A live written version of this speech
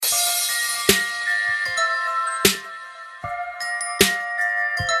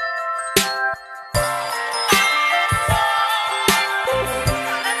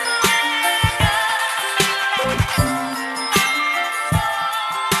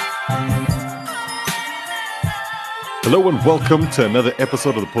Hello and welcome to another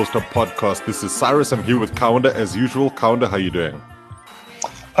episode of the Post Up Podcast. This is Cyrus. I'm here with Kaunda as usual. Kaunda, how you doing?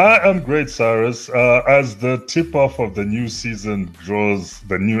 I am great, Cyrus. As the tip-off of the new season draws,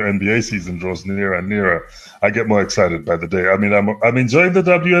 the new NBA season draws nearer and nearer, I get more excited by the day. I mean, I'm enjoying the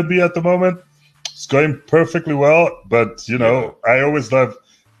WNBA at the moment. It's going perfectly well, but I always love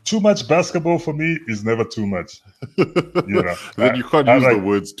too much basketball for me is never too much. Then you can't use the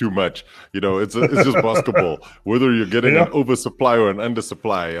words too much. It's just basketball. Whether you're getting an oversupply or an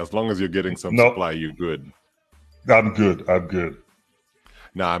undersupply, as long as you're getting some supply, you're good. I'm good.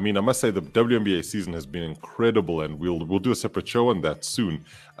 Now, I mean, I must say the WNBA season has been incredible, and we'll do a separate show on that soon.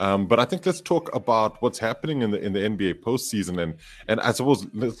 But I think let's talk about what's happening in the NBA postseason, and I suppose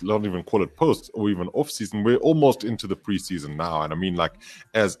let's not even call it post or even off season. We're almost into the preseason now, and I mean, like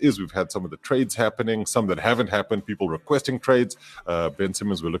as is, we've had some of the trades happening, some that haven't happened, people requesting trades. Ben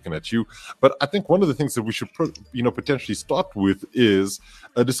Simmons, we're looking at you, but I think one of the things that we should potentially start with is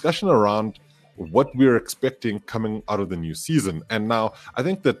a discussion around what we're expecting coming out of the new season. And now I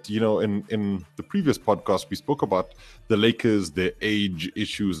think that, in the previous podcast, we spoke about the Lakers, their age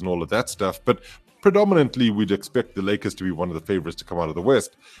issues and all of that stuff. But predominantly, we'd expect the Lakers to be one of the favorites to come out of the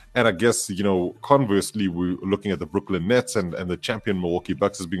West. And I guess, conversely, we're looking at the Brooklyn Nets and the champion Milwaukee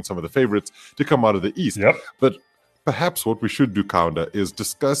Bucks as being some of the favorites to come out of the East. Yep. But perhaps what we should do, Kaunda, is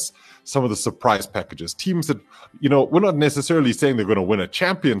discuss some of the surprise packages. Teams that, we're not necessarily saying they're going to win a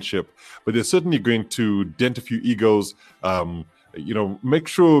championship, but they're certainly going to dent a few egos, make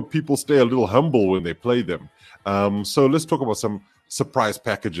sure people stay a little humble when they play them. So let's talk about some surprise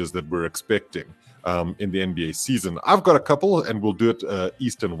packages that we're expecting in the NBA season. I've got a couple, and we'll do it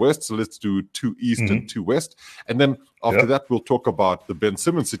East and West. So let's do two East and two West. And then after that, we'll talk about the Ben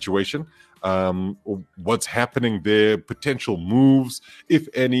Simmons situation, what's happening there, potential moves, if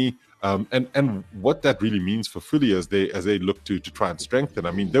any, and what that really means for Philly as they look to try and strengthen.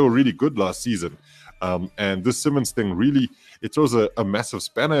 I mean, they were really good last season, and this Simmons thing really, it throws a massive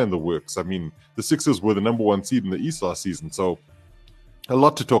spanner in the works. I mean, the Sixers were the number one seed in the East last season, so a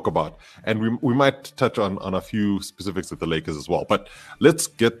lot to talk about, and we might touch on a few specifics at the Lakers as well. But let's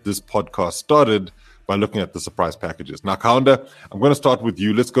get this podcast started by looking at the surprise packages. Now, Kaunda, I'm going to start with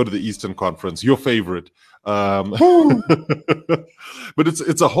you. Let's go to the Eastern Conference, your favorite. But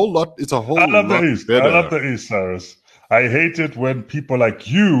it's a whole lot. It's a whole lot. I love the East, Cyrus. I hate it when people like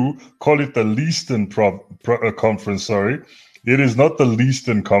you call it the Leaston Conference. Sorry, it is not the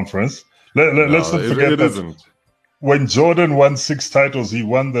Leaston Conference. Let's not forget that. Isn't. When Jordan won 6 titles, he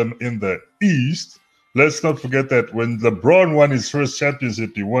won them in the East. Let's not forget that when LeBron won his first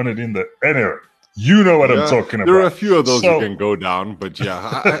championship, he won it in the NRA. You know what I'm talking about. There are a few of those you can go down, but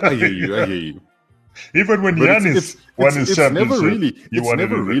yeah, I hear you. Even when Giannis won his championship, it's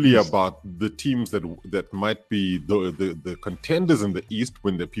never really about the teams that might be the contenders in the East.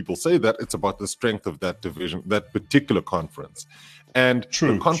 When the people say that, it's about the strength of that division, that particular conference. And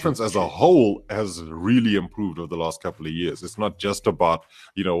the conference as a whole has really improved over the last couple of years. It's not just about,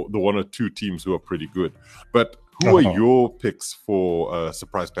 the one or two teams who are pretty good. But who are your picks for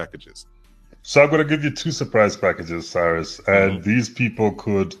surprise packages? So I'm going to give you 2 surprise packages, Cyrus. And these people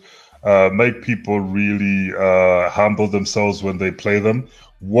could make people really humble themselves when they play them.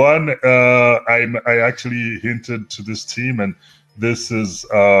 One, I actually hinted to this team, and this is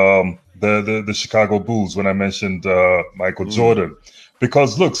the Chicago Bulls when I mentioned Michael Jordan.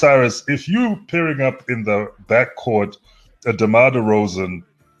 Because look, Cyrus, if you pairing up in the backcourt DeMar DeRozan,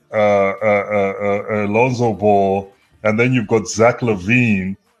 Alonzo Ball, and then you've got Zach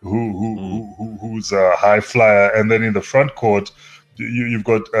LaVine, who's a high flyer, and then in the front court you've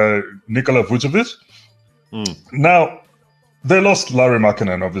got Nikola Vucevic. Now, they lost Larry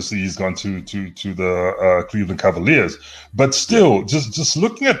Markkanen. Obviously, he's gone to the Cleveland Cavaliers. But still, just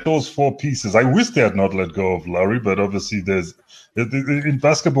looking at those 4 pieces, I wish they had not let go of Larry. But obviously, there's in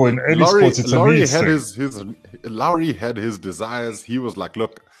basketball, in any sports, it's Larry a needs thing. Larry had his desires. He was like,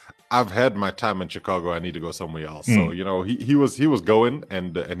 "Look, I've had my time in Chicago. I need to go somewhere else." So he was going,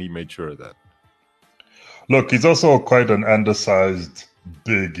 and he made sure of that. Look, he's also quite an undersized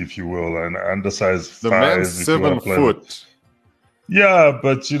big, if you will, an undersized the 5. man's 7 foot. Yeah,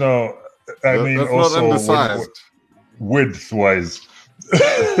 but I mean, that's also not undersized. Width-wise,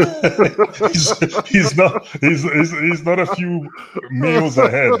 he's not a few meals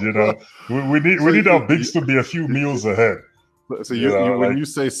ahead. We need our bigs to be a few meals ahead. So when you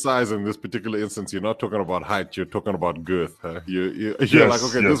say size in this particular instance, you're not talking about height. You're talking about girth. Huh? You're like,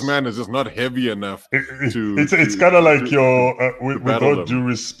 okay, this man is just not heavy enough to. It's kind of like your, with all due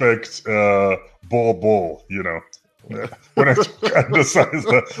respect, ball. When I talk undersized,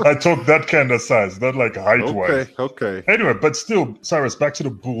 I talk that kind of size, not like height-wise. Okay. Anyway, but still, Cyrus, back to the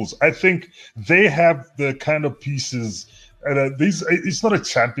Bulls. I think they have the kind of pieces. And it's not a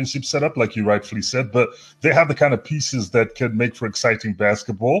championship setup, like you rightfully said, but they have the kind of pieces that can make for exciting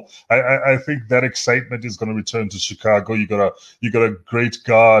basketball. I think that excitement is going to return to Chicago. You got a great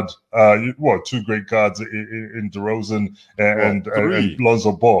guard, two great guards in DeRozan and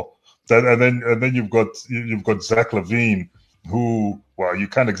Lonzo Ball. And then you've got Zach LaVine, who, well, you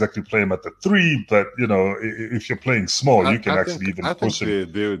can't exactly play him at the 3, but if you're playing small, you can push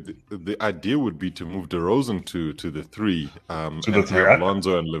him. The idea would be to move DeRozan to the 3, to the 3. Have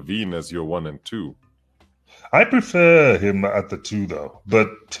Lonzo and LaVine as your 1 and 2. I prefer him at the 2, though. But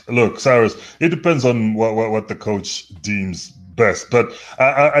look, Cyrus, it depends on what the coach deems best. But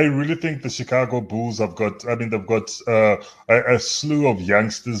I really think the Chicago Bulls they've got a slew of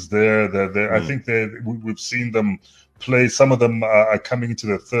youngsters there. I think we've seen them play. Some of them are coming into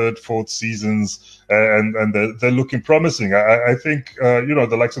their 3rd, 4th seasons, and they're looking promising. I think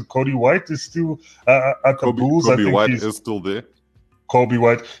the likes of Cody White is still at the Bulls. Kobe White is still there. Kobe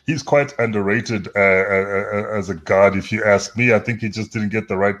White, he's quite underrated as a guard, if you ask me. I think he just didn't get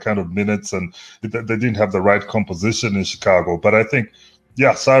the right kind of minutes, and they didn't have the right composition in Chicago. But I think,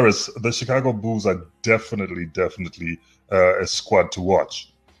 yeah, Cyrus, the Chicago Bulls are definitely a squad to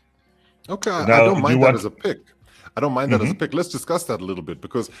watch. Okay, I don't mind that as a pick. I don't mind that as a pick. Let's discuss that a little bit,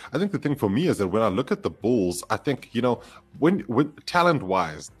 because I think the thing for me is that when I look at the Bulls, I think, when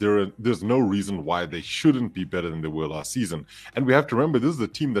talent-wise, there's no reason why they shouldn't be better than they were last season. And we have to remember, this is the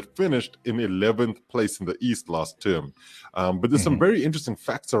team that finished in 11th place in the East last term. But there's some very interesting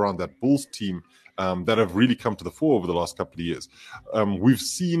facts around that Bulls team that have really come to the fore over the last couple of years. We've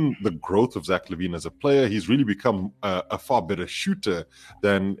seen the growth of Zach LaVine as a player. He's really become a far better shooter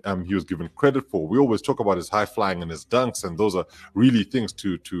than he was given credit for. We always talk about his high flying and his dunks, and those are really things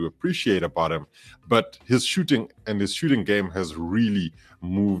to appreciate about him. But his shooting game has really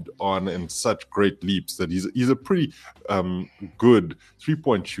moved on in such great leaps that he's a pretty good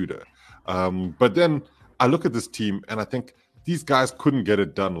 3-point shooter. But then I look at this team and I think these guys couldn't get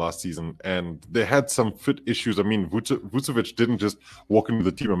it done last season, and they had some fit issues. I mean, Vucevic didn't just walk into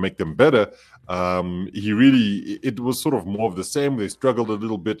the team and make them better. It was sort of more of the same. They struggled a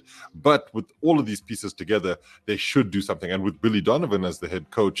little bit, but with all of these pieces together, they should do something. And with Billy Donovan as the head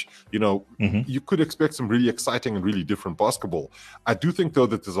coach, you could expect some really exciting and really different basketball. I do think, though,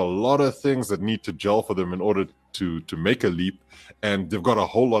 that there's a lot of things that need to gel for them in order to make a leap, and they've got a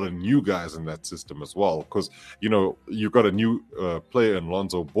whole lot of new guys in that system as well, because you've got a new player in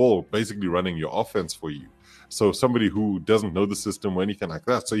Lonzo Ball basically running your offense for you, so somebody who doesn't know the system or anything like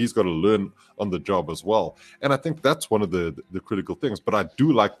that, so he's got to learn on the job as well. And I think that's one of the critical things. But I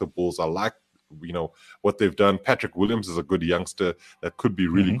do like the Bulls. I like what they've done. Patrick Williams is a good youngster that could be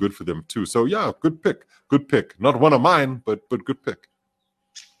really good for them too. So yeah, good pick. Not one of mine, but good pick.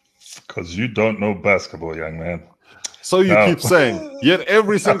 Because you don't know basketball, young man. So you keep saying, yet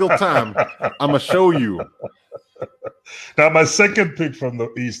every single time I'm going to show you. Now, my second pick from the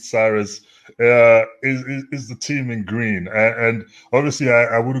East, Cyrus, is the team in green. And obviously,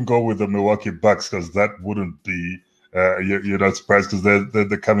 I wouldn't go with the Milwaukee Bucks, because that wouldn't be, you're not surprised, because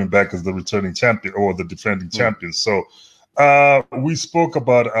they're coming back as the returning champion or the defending champions. So we spoke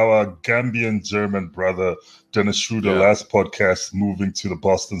about our Gambian German brother, Dennis Schroeder, last podcast, moving to the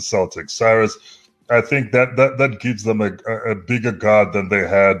Boston Celtics. Cyrus, I think that gives them a bigger guard than they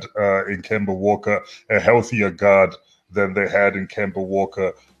had in Kemba Walker, a healthier guard than they had in Kemba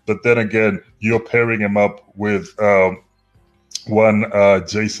Walker. But then again, you're pairing him up with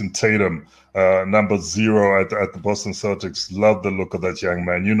Jason Tatum, number 0 at the Boston Celtics. Love the look of that young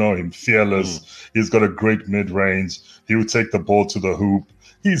man. You know him, fearless. He's got a great mid-range. He would take the ball to the hoop.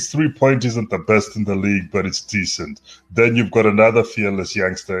 His 3-point isn't the best in the league, but it's decent. Then you've got another fearless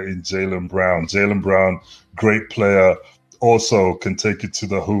youngster in Jaylen Brown. Jaylen Brown, great player, also can take it to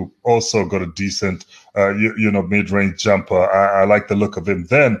the hoop. Also got a decent, mid-range jumper. I like the look of him.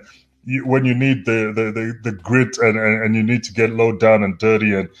 Then when you need the grit and you need to get low down and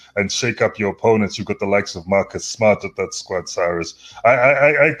dirty and shake up your opponents, you've got the likes of Marcus Smart at that squad, Cyrus.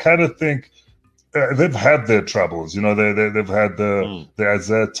 I kind of think they've had their troubles. They've had the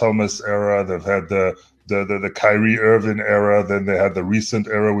Isaiah Thomas era. They've had the Kyrie Irving era. Then they had the recent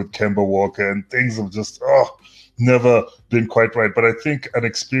era with Kemba Walker, and things have just never been quite right. But I think an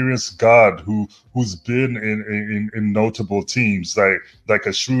experienced guard who's been in notable teams, like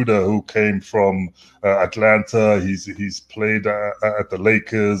a Schroeder who came from Atlanta. He's played at the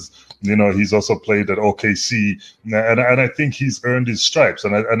Lakers. He's also played at OKC, and I think he's earned his stripes.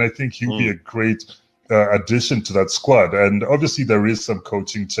 And I think he'll be a great addition to that squad. And obviously there is some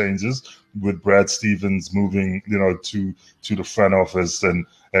coaching changes with Brad Stevens moving, to the front office, and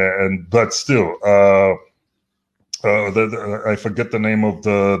but still, I forget the name of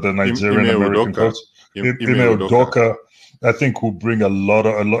the Nigerian American coach, Ime Udoka. I think will bring a lot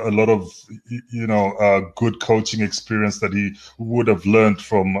of good coaching experience that he would have learned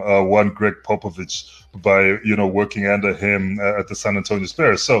from one Greg Popovich by working under him at the San Antonio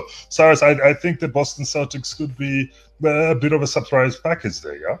Spurs. So Cyrus, I think the Boston Celtics could be a bit of a surprise package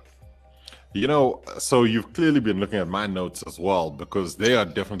there, yeah. So you've clearly been looking at my notes as well, because they are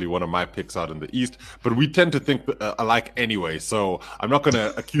definitely one of my picks out in the East. But we tend to think alike anyway, so I'm not going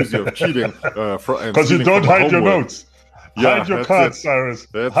to accuse you of cheating. Because you don't hide your notes. Hide your cards, Cyrus.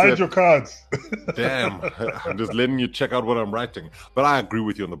 Hide your cards. Damn. I'm just letting you check out what I'm writing. But I agree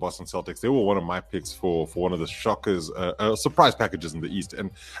with you on the Boston Celtics. They were one of my picks for one of the shockers, surprise packages in the East. And,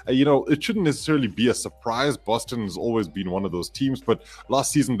 it shouldn't necessarily be a surprise. Boston has always been one of those teams. But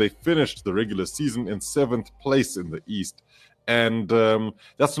last season, they finished the regular season in 7th place in the East. And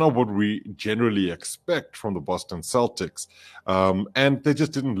that's not what we generally expect from the Boston Celtics. And they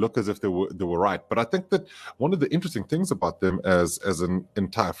just didn't look as if they were right. But I think that one of the interesting things about them as an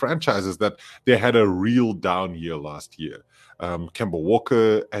entire franchise is that they had a real down year last year. Kemba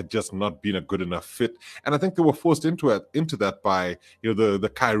Walker had just not been a good enough fit. And I think they were forced into that by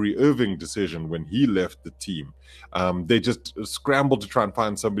the Kyrie Irving decision when he left the team. They just scrambled to try and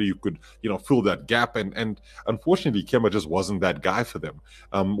find somebody who could fill that gap. And unfortunately, Kemba just wasn't that guy for them.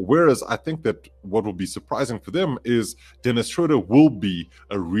 Whereas I think that what will be surprising for them is Dennis Schroeder will be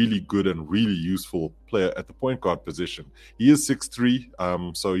a really good and really useful player at the point guard position. He is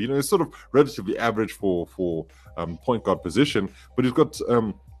 6'3", so it's sort of relatively average for point guard position, but he's got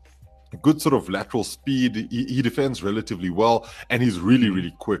good sort of lateral speed. He defends relatively well, and he's really,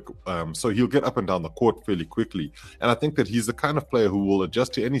 really quick. So he'll get up and down the court fairly quickly. And I think that he's the kind of player who will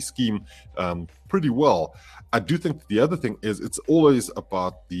adjust to any scheme pretty well. I do think the other thing is it's always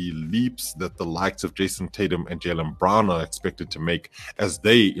about the leaps that the likes of Jason Tatum and Jaylen Brown are expected to make as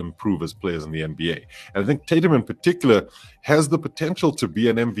they improve as players in the NBA. And I think Tatum in particular has the potential to be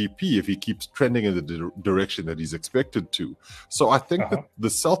an MVP if he keeps trending in the direction that he's expected to. So I think that the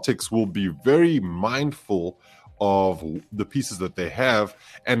Celtics will be very mindful of the pieces that they have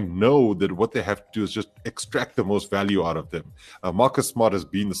and know that what they have to do is just extract the most value out of them. Marcus Smart has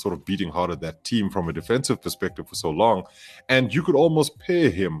been the sort of beating heart of that team from a defensive perspective for so long, and you could almost pair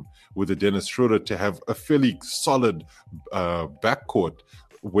him with a Dennis Schroeder to have a fairly solid backcourt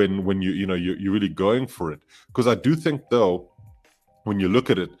when you're really going for it. Because I do think, though, when you look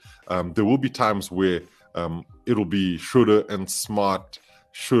at it, there will be times where it'll be Schroeder and Smart,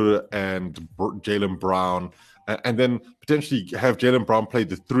 Schroeder and Jaylen Brown, and then potentially have Jaylen Brown play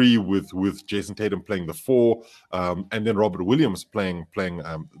the 3 with Jason Tatum playing the 4, and then Robert Williams playing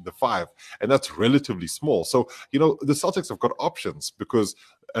the 5, and that's relatively small. So the Celtics have got options because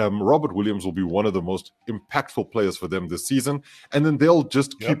Robert Williams will be one of the most impactful players for them this season, and then they'll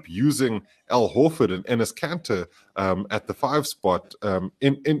just keep using Al Horford and Enes Kanter at the 5 spot,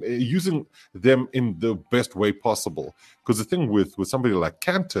 in using them in the best way possible. Because the thing with somebody like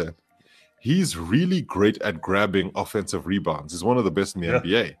Kanter, he's really great at grabbing offensive rebounds. He's one of the best in the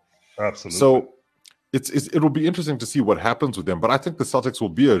NBA. Absolutely. So it'll be interesting to see what happens with them. But I think the Celtics will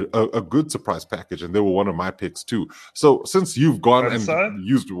be a good surprise package, and they were one of my picks too. So since you've gone and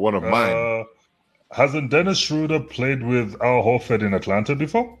used one of mine. Hasn't Dennis Schroeder played with Al Horford in Atlanta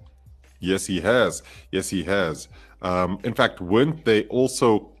before? Yes, he has. In fact, weren't they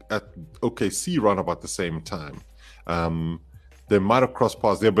also at OKC around about the same time? They might have crossed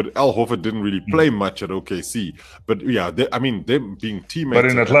paths there, but Al Horford didn't really play much at OKC. But yeah, them being teammates. But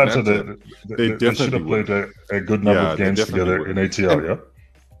in Atlanta, they definitely should have played a good number of games together in ATL,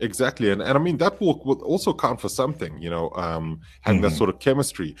 Exactly. And I mean, that will also count for something, having that sort of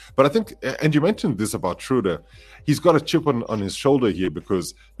chemistry. But I think, and you mentioned this about Schroeder, he's got a chip on his shoulder here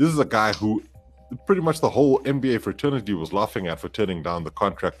because this is a guy who pretty much the whole NBA fraternity was laughing at for turning down the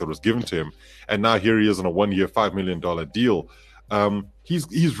contract that was given to him. And now here he is on a 1-year, $5 million deal.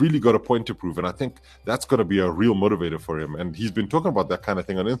 He's really got a point to prove, and I think that's going to be a real motivator for him. And he's been talking about that kind of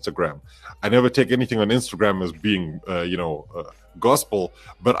thing on Instagram. I never take anything on Instagram as being, gospel,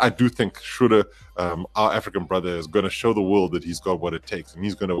 but I do think Schroeder, our African brother, is going to show the world that he's got what it takes, and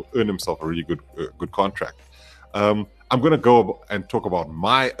he's going to earn himself a really good contract. I'm going to go and talk about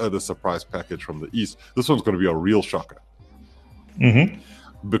my other surprise package from the East. This one's going to be a real shocker.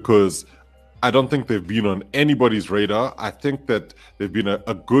 Because I don't think they've been on anybody's radar. I think that they've been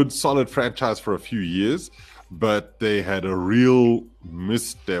a good, solid franchise for a few years, but they had a real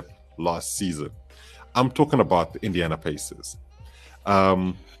misstep last season. I'm talking about the Indiana Pacers.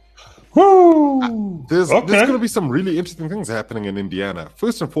 There's going to be some really interesting things happening in Indiana.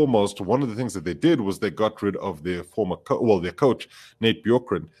 First and foremost, one of the things that they did was they got rid of their their coach, Nate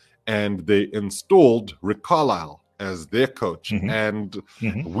Bjorkgren, and they installed Rick Carlisle as their coach. And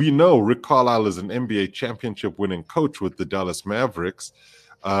we know Rick Carlisle is an NBA championship winning coach with the Dallas Mavericks.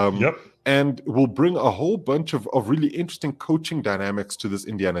 And will bring a whole bunch of really interesting coaching dynamics to this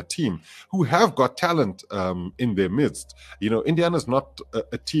Indiana team, who have got talent in their midst. You know, Indiana's not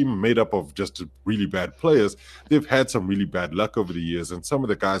a team made up of just really bad players. They've had some really bad luck over the years, and some of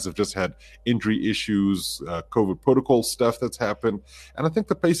the guys have just had injury issues, COVID protocol stuff that's happened. And I think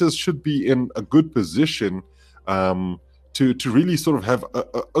the Pacers should be in a good position to really sort of have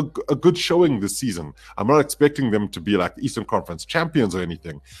a good showing this season. I'm not expecting them to be like Eastern Conference champions or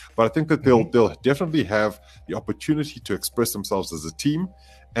anything, but I think that they'll definitely have the opportunity to express themselves as a team.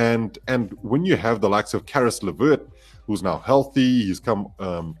 And when you have the likes of Caris LeVert, who's now healthy, he's come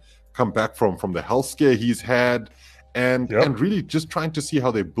back from the health scare he's had, and really just trying to see how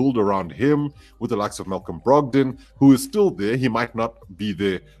they build around him with the likes of Malcolm Brogdon, who is still there. He might not be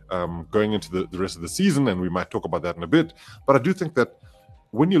there going into the rest of the season, and we might talk about that in a bit. But I do think that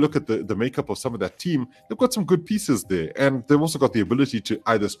when you look at the makeup of some of that team, they've got some good pieces there. And they've also got the ability to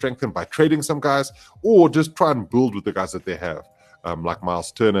either strengthen by trading some guys or just try and build with the guys that they have, like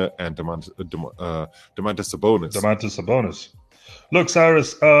Miles Turner and Domantas Sabonis. Domantas Sabonis. Look,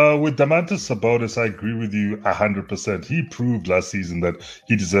 Cyrus, with Domantas Sabonis, I agree with you 100%. He proved last season that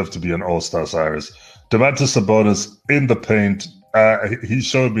he deserved to be an all-star, Cyrus. Domantas Sabonis in the paint, he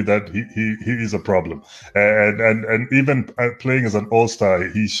showed me that he is a problem. And even playing as an all-star,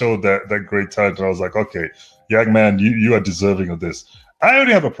 he showed that great talent. And I was like, okay, young man, you are deserving of this. I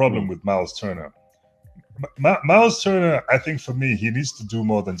only have a problem with Miles Turner. Miles Turner, I think for me, he needs to do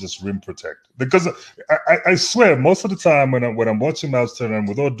more than just rim protect. Because I swear, most of the time when I'm watching Miles Turner, and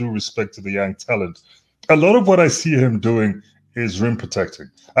with all due respect to the young talent, a lot of what I see him doing is rim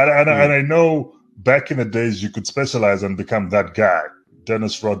protecting. And I know back in the days you could specialize and become that guy.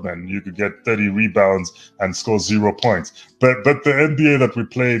 Dennis Rodman, you could get 30 rebounds and score 0 points. But the NBA that we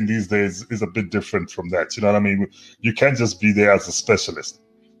play in these days is a bit different from that. You know what I mean? You can't just be there as a specialist.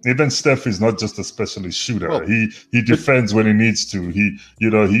 Even Steph is not just a specialist shooter. Well, he defends when he needs to. He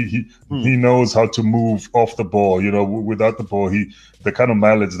knows how to move off the ball. You know, without the ball, the kind of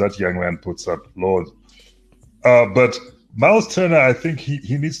mileage that young man puts up, Lord. But Miles Turner, I think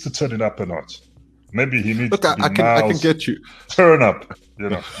he needs to turn it up a notch. Maybe he needs to be I can get you. Turn up, you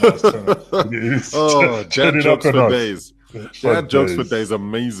know. Miles Turner. Turn it up for days. Dad jokes for days,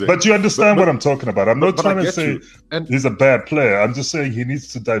 amazing. But you understand what I'm talking about. I'm not trying to say he's a bad player. I'm just saying he needs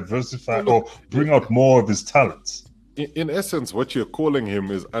to diversify or bring out more of his talents. In essence, what you're calling him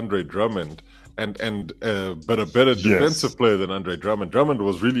is Andre Drummond, but a better defensive player than Andre Drummond. Drummond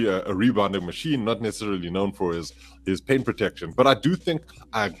was really a rebounding machine, not necessarily known for his paint protection. But I do think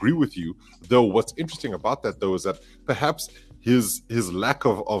I agree with you. Though what's interesting about that, though, is that perhaps his lack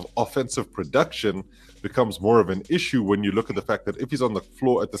of offensive production becomes more of an issue when you look at the fact that if he's on the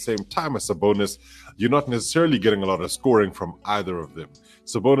floor at the same time as Sabonis, you're not necessarily getting a lot of scoring from either of them.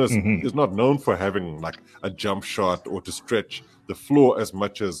 Sabonis is not known for having like a jump shot or to stretch the floor as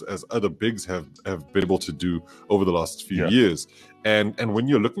much as other bigs have been able to do over the last few years. And when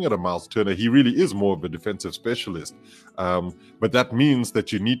you're looking at a Miles Turner, he really is more of a defensive specialist. But that means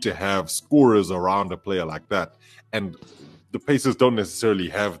that you need to have scorers around a player like that. And the Pacers don't necessarily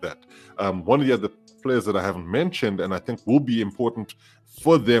have that. One of the other players that I haven't mentioned, and I think will be important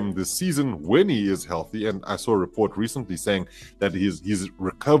for them this season when he is healthy, and I saw a report recently saying that his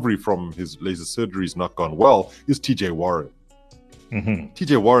recovery from his laser surgery has not gone well, is TJ Warren.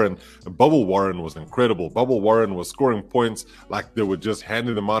 TJ Warren, Bubble Warren was incredible. Bubble Warren was scoring points like they were just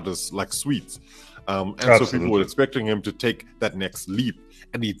handing them out as like sweets. And so people were expecting him to take that next leap,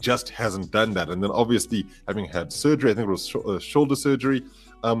 and he just hasn't done that. And then obviously having had surgery, I think it was shoulder surgery,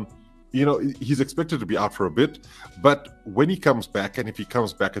 he's expected to be out for a bit. But when he comes back, and if he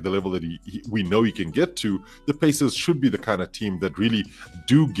comes back at the level that we know he can get to, the Pacers should be the kind of team that really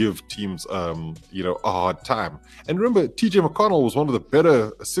do give teams, a hard time. And remember, TJ McConnell was one of the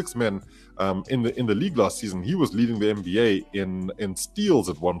better six men in the league last season. He was leading the NBA in steals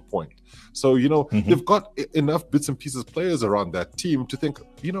at one point. So, they've got enough bits and pieces players around that team to think,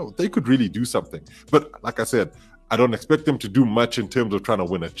 they could really do something. But like I said, I don't expect them to do much in terms of trying to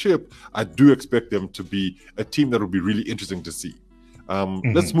win a chip. I do expect them to be a team that will be really interesting to see.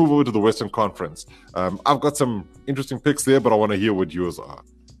 Let's move over to the Western Conference. I've got some interesting picks there, but I want to hear what yours are.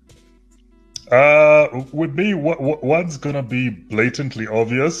 With me, one's going to be blatantly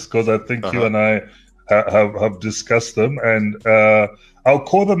obvious, because I think you and I have discussed them, and I'll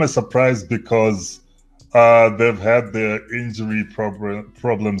call them a surprise because they've had their injury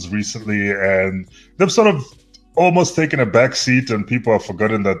problems recently, and they've sort of almost taken a back seat, and people have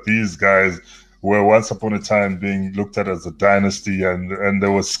forgotten that these guys were once upon a time being looked at as a dynasty, and they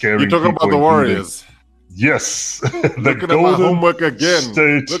were scary. You're talking about the Warriors. Yes. Looking at my homework again.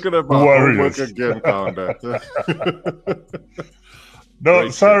 Looking at my homework again, Pounder. No,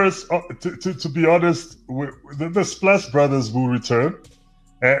 Cyrus, to be honest, the Splash Brothers will return,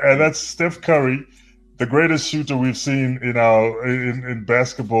 and that's Steph Curry, the greatest shooter we've seen in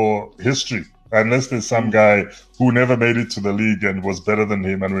basketball history. Unless there's some guy who never made it to the league and was better than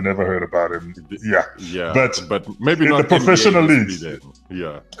him, and we never heard about him. Yeah. But maybe in not the professional leagues.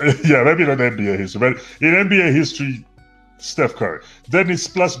 Yeah, maybe not NBA history, but in NBA history, Steph Curry. Then his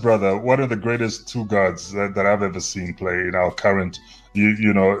Splash brother, one of the greatest two guards that I've ever seen play in our current,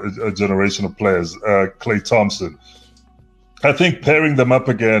 a generation of players, Klay Thompson. I think pairing them up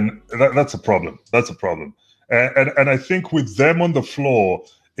again, that's a problem. That's a problem. And I think with them on the floor,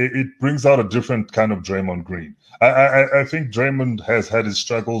 it brings out a different kind of Draymond Green. I think Draymond has had his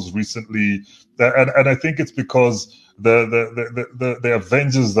struggles recently, and I think it's because the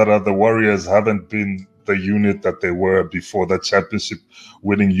Avengers that are the Warriors haven't been the unit that they were before. That championship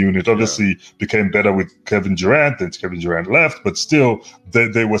winning unit obviously became better with Kevin Durant. Then Kevin Durant left, but still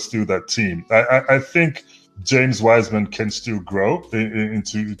they were still that team. I think James Wiseman can still grow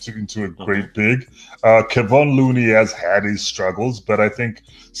into a great big. Kevon Looney has had his struggles, but I think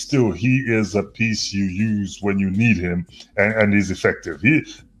still he is a piece you use when you need him, and he's effective.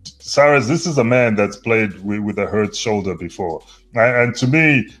 Cyrus, this is a man that's played with a hurt shoulder before. And to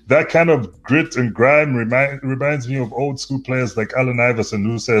me, that kind of grit and grime reminds me of old school players like Allen Iverson,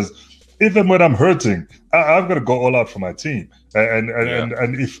 who says, even when I'm hurting, I've got to go all out for my team. And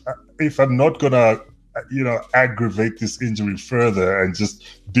if I'm not going to aggravate this injury further and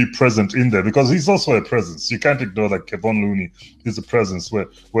just be present in there, because he's also a presence. You can't ignore that Kevon Looney is a presence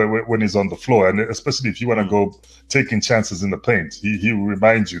when he's on the floor, and especially if you want to go taking chances in the paint, he will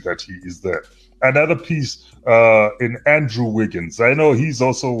remind you that he is there. Another piece in Andrew Wiggins. I know he's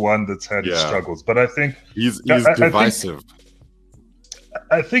also one that's had his struggles, but I think he's divisive.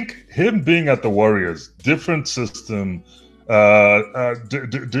 I think him being at the Warriors, different system,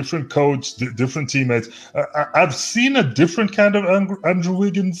 different coach, different teammates. I've seen a different kind of Andrew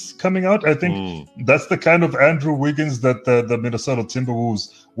Wiggins coming out. I think that's the kind of Andrew Wiggins that the Minnesota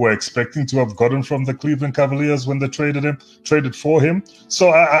Timberwolves were expecting to have gotten from the Cleveland Cavaliers when they traded for him. So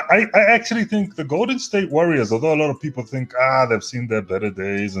I actually think the Golden State Warriors, although a lot of people think they've seen their better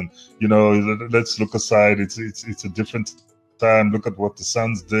days, and let's look aside. It's a different time. Look at what the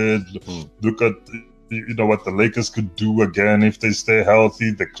Suns did. Look at what the Lakers could do again if they stay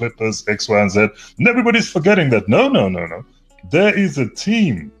healthy, the Clippers, X, Y, and Z. And everybody's forgetting that. No. There is a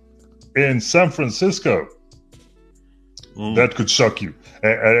team in San Francisco that could shock you.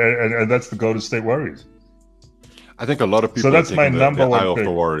 And that's the Golden State Warriors. I think a lot of people so that's my number one pick. Of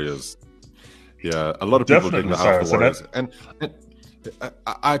the Warriors. Yeah, a lot of people take the eye off the Warriors. And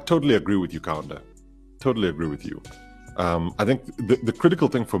I totally agree with you, Kaunda. Totally agree with you. I think the critical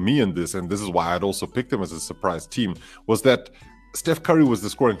thing for me in this, and this is why I'd also picked them as a surprise team, was that Steph Curry was the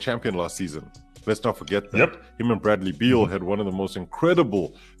scoring champion last season. Let's not forget that. Yep. Him and Bradley Beal had one of the most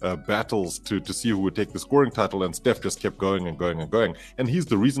incredible battles to see who would take the scoring title, and Steph just kept going and going and going. And he's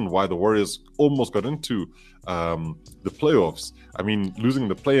the reason why the Warriors almost got into the playoffs. I mean, losing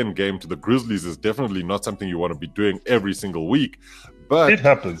the play-in game to the Grizzlies is definitely not something you want to be doing every single week. But it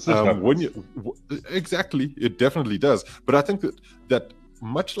happens. Exactly, it definitely does. But I think that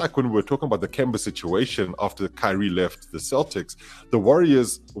much like when we were talking about the Kemba situation after Kyrie left the Celtics, the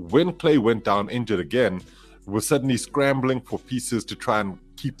Warriors, when Klay went down injured again, were suddenly scrambling for pieces to try and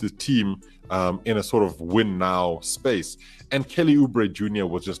keep the team in a sort of win now space. And Kelly Oubre Jr.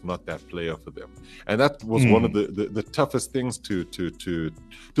 was just not that player for them. And that was one of the toughest things to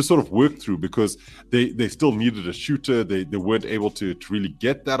sort of work through, because they still needed a shooter. They weren't able to really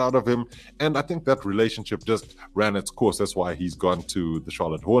get that out of him. And I think that relationship just ran its course. That's why he's gone to the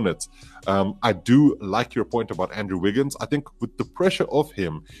Charlotte Hornets. I do like your point about Andrew Wiggins. I think with the pressure of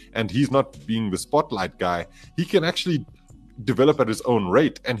him, and he's not being the spotlight guy, he can actually develop at his own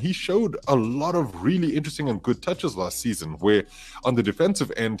rate, and he showed a lot of really interesting and good touches last season, where on the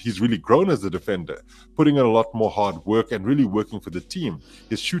defensive end he's really grown as a defender, putting in a lot more hard work and really working for the team.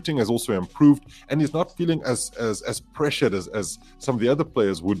 His shooting has also improved, and he's not feeling as pressured as some of the other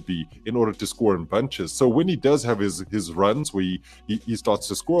players would be in order to score in bunches. So when he does have his runs where he starts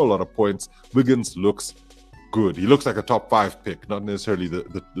to score a lot of points, Wiggins looks good. He looks like a top 5 pick, not necessarily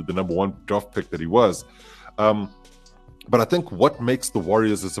the number 1 draft pick that he was. But I think what makes the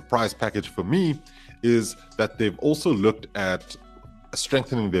Warriors a surprise package for me is that they've also looked at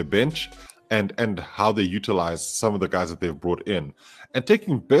strengthening their bench and how they utilize some of the guys that they've brought in, and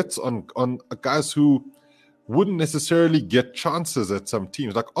taking bets on guys who wouldn't necessarily get chances at some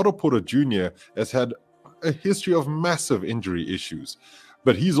teams. Like Otto Porter Jr. has had a history of massive injury issues,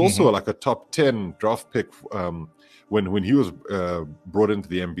 but he's also like a top 10 draft pick when he was brought into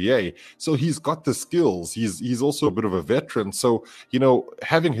the NBA. So he's got the skills. He's also a bit of a veteran. So,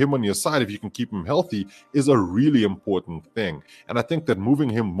 having him on your side, if you can keep him healthy, is a really important thing. And I think that moving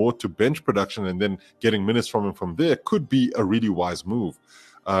him more to bench production and then getting minutes from him from there could be a really wise move.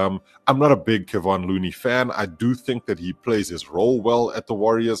 I'm not a big Kevon Looney fan. I do think that he plays his role well at the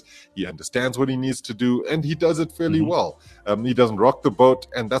Warriors. He understands what he needs to do, and he does it fairly well. He doesn't rock the boat,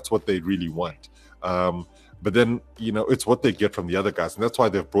 and that's what they really want. But then, it's what they get from the other guys. And that's why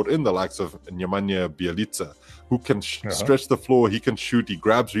they've brought in the likes of Nemanja Bjelica, who can stretch the floor. He can shoot. He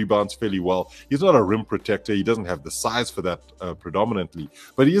grabs rebounds fairly well. He's not a rim protector. He doesn't have the size for that predominantly.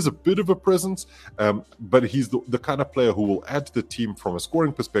 But he is a bit of a presence. But he's the kind of player who will add to the team from a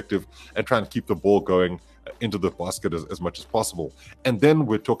scoring perspective and try and keep the ball going into the basket as much as possible. And then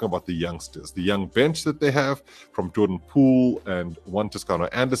we're talking about the youngsters, the young bench that they have from Jordan Poole and Juan Toscano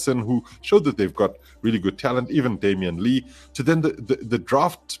Anderson, who showed that they've got really good talent, even Damian Lee, to then the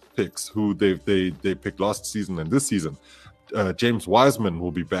draft picks who they picked last season and this season. James Wiseman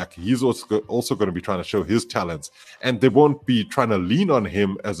will be back. He's also going to be trying to show his talents, and they won't be trying to lean on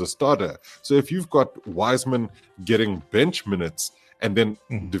him as a starter. So if you've got Wiseman getting bench minutes and then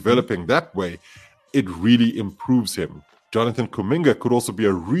developing that way, it really improves him. Jonathan Kuminga could also be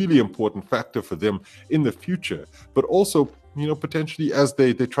a really important factor for them in the future, but also, potentially as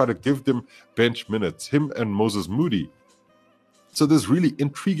they try to give them bench minutes, him and Moses Moody. So there's really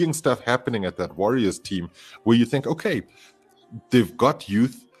intriguing stuff happening at that Warriors team where you think, okay, they've got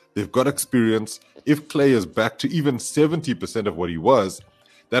youth, they've got experience. If Clay is back to even 70% of what he was,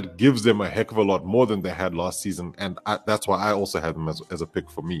 that gives them a heck of a lot more than they had last season. And that's why I also have them as a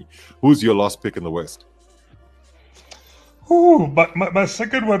pick for me. Who's your last pick in the West? But my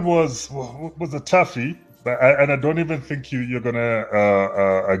second one was a toughie. And I don't even think you're going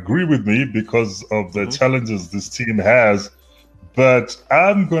to agree with me because of the challenges this team has. But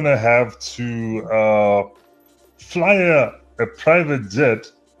I'm going to have to fly a private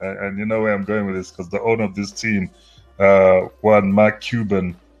jet. And you know where I'm going with this because the owner of this team, one Mark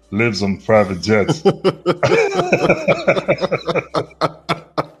Cuban, lives on private jets. So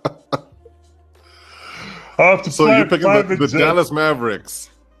you're picking the Dallas Mavericks.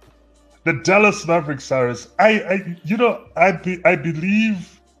 The Dallas Mavericks, Cyrus. I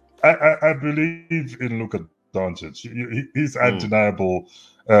believe in Luka Doncic. He's undeniable.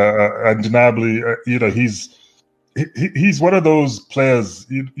 Undeniably, he's one of those players.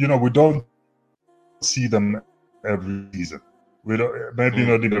 We don't see them every season. We don't, maybe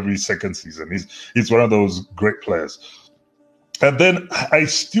not even every second season. He's one of those great players. And then I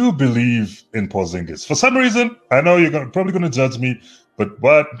still believe in Porzingis. For some reason, I know you're probably going to judge me, but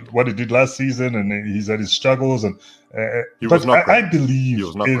what he did last season, and he's had his struggles, and I believe he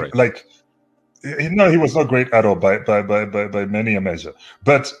was not great. He was not great at all by many a measure.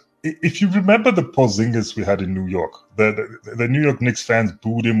 But if you remember the Porzingis we had in New York, the New York Knicks fans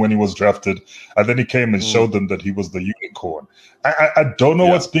booed him when he was drafted, and then he came and showed them that he was the unicorn. I don't know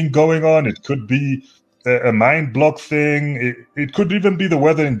what's been going on. It could be a mind block thing. It could even be the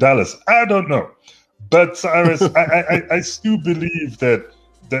weather in Dallas. I don't know. But Cyrus, I still believe that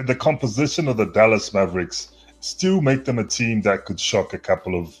the composition of the Dallas Mavericks still make them a team that could shock a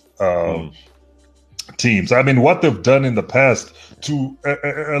couple of teams. I mean, what they've done in the past to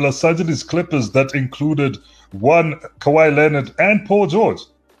Los Angeles Clippers that included one Kawhi Leonard and Paul George,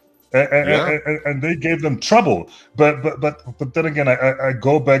 and they gave them trouble. But then again, I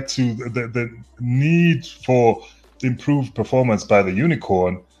go back to the need for improved performance by the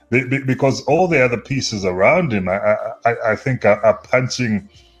unicorn because all the other pieces around him, I think, are punching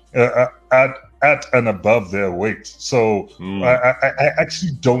at and above their weight. So I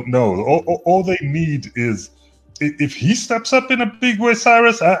actually don't know. All they need is, if he steps up in a big way,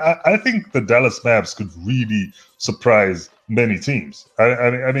 Cyrus, I think the Dallas Mavs could really surprise many teams.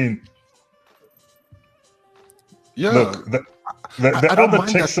 I mean, look, the other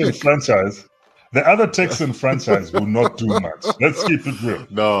Texan franchise. The other Texan franchise will not do much. Let's keep it real.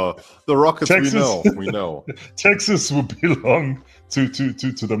 No, the Rockets, Texas, we know. Texas will belong to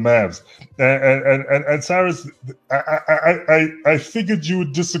the Mavs. And Cyrus, I figured you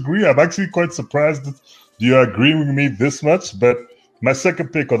would disagree. I'm actually quite surprised do you agree with me this much? But my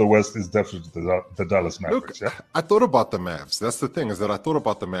second pick of the West is definitely the Dallas Mavericks. Look, Yeah, I thought about the Mavs. That's the thing, is that I thought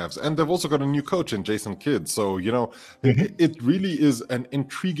about the Mavs, and they've also got a new coach in Jason Kidd. So, it really is an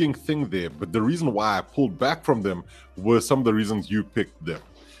intriguing thing there. But the reason why I pulled back from them were some of the reasons you picked them.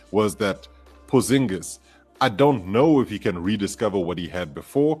 Was that Porzingis, I don't know if he can rediscover what he had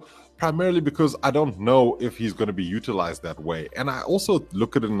before, primarily because I don't know if he's going to be utilized that way. And I also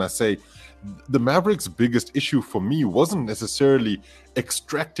look at it and I say, the Mavericks' biggest issue for me wasn't necessarily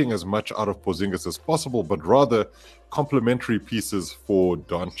extracting as much out of Porzingis as possible, but rather complementary pieces for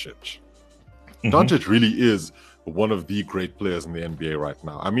Doncic. Doncic really is one of the great players in the NBA right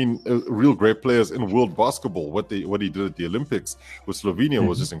now. I mean, real great players in world basketball. What he did at the Olympics with Slovenia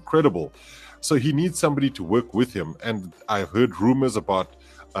was just incredible. So he needs somebody to work with him. And I've heard rumors about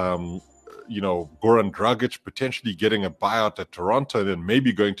Goran Dragic potentially getting a buyout at Toronto and then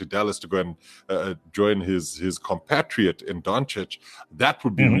maybe going to Dallas to go and join his compatriot in Doncic. That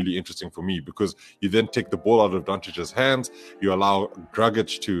would be really interesting for me, because you then take the ball out of Doncic's hands, you allow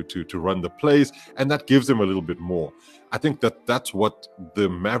Dragic to run the plays, and that gives him a little bit more. I think that's what the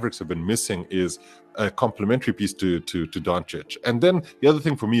Mavericks have been missing, is a complementary piece to Doncic. And then the other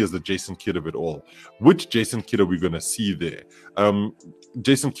thing for me is the Jason Kidd of it all. Which Jason Kidd are we going to see there?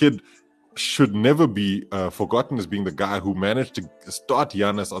 Jason Kidd should never be forgotten as being the guy who managed to start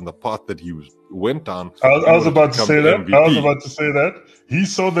Giannis on the path that he went on. I was about to say that. MVP. I was about to say that. He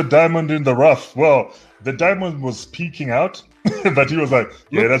saw the diamond in the rough. Well, the diamond was peeking out, but he was like,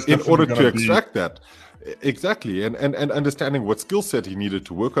 yeah, that's in order to extract that. Exactly, and understanding what skill set he needed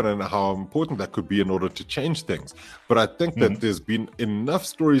to work on and how important that could be in order to change things. But I think that there's been enough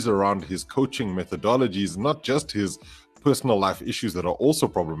stories around his coaching methodologies, not just his personal life issues that are also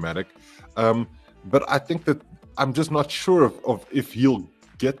problematic. But I think that I'm just not sure of if he'll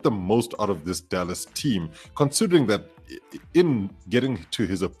get the most out of this Dallas team, considering that in getting to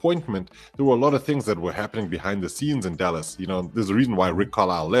his appointment, there were a lot of things that were happening behind the scenes in Dallas. There's a reason why Rick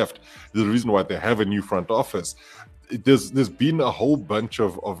Carlisle left. There's a reason why they have a new front office. There's been a whole bunch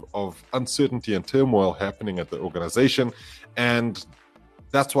of uncertainty and turmoil happening at the organization, and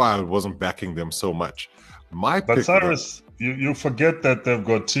that's why I wasn't backing them so much. But Cyrus, you forget that they've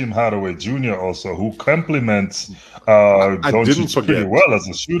got Tim Hardaway Jr. also, who complements Doncic pretty well as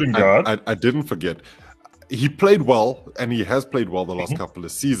a shooting guard. I didn't forget. He played well, and he has played well the last couple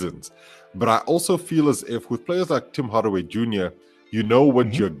of seasons. But I also feel as if with players like Tim Hardaway Jr., you know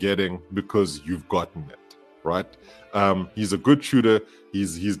what you're getting because you've gotten it, right? He's a good shooter.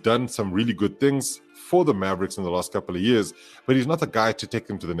 He's done some really good things for the Mavericks in the last couple of years, but he's not the guy to take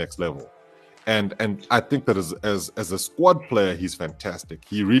them to the next level. And I think that as a squad player, he's fantastic.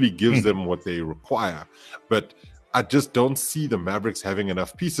 He really gives them what they require. But I just don't see the Mavericks having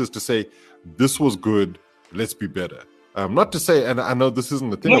enough pieces to say, this was good, let's be better. Not to say, and I know this isn't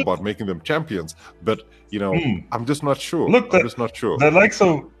the thing about making them champions, but I'm just not sure. I'm just not sure. The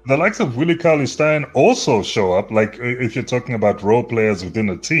likes of Willie Cauley-Stein also show up. Like if you're talking about role players within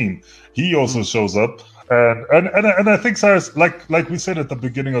a team, he also shows up. And I think, Cyrus, like we said at the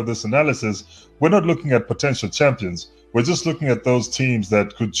beginning of this analysis, we're not looking at potential champions. We're just looking at those teams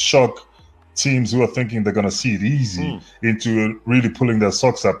that could shock teams who are thinking they're going to see it easy into really pulling their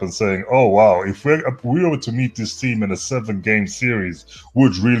socks up and saying, oh, wow, if we were to meet this team in a 7-game series,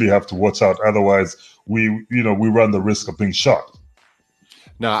 we'd really have to watch out. Otherwise, we run the risk of being shocked.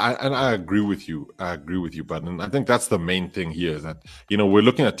 No, I agree with you. Bud. And I think that's the main thing here, is that, we're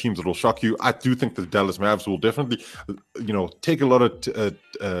looking at teams that will shock you. I do think the Dallas Mavs will definitely, take a lot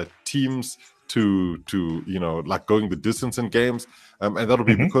of teams to like going the distance in games. And that'll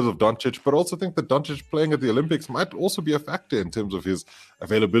be because of Doncic. But also think that Doncic playing at the Olympics might also be a factor in terms of his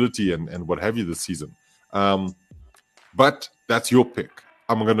availability and what have you this season. But that's your pick.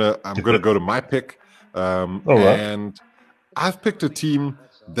 I'm gonna go to my pick. And I've picked a team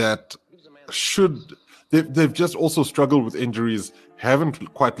that they've just also struggled with injuries,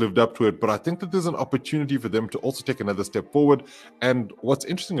 haven't quite lived up to it, but I think that there's an opportunity for them to also take another step forward. And what's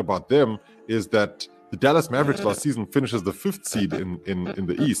interesting about them is that the Dallas Mavericks last season finishes the 5th seed in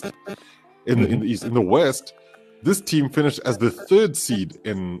the East. In the East. In the West, this team finished as the 3rd seed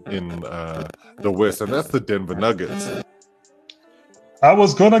in the West, and that's the Denver Nuggets. I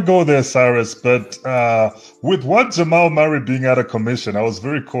was going to go there, Cyrus, but with what Jamal Murray being out of commission, I was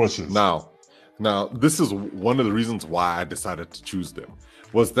very cautious. Now, this is one of the reasons why I decided to choose them,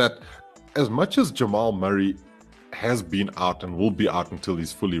 was that as much as Jamal Murray has been out and will be out until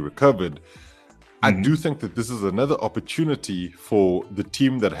he's fully recovered, I do think that this is another opportunity for the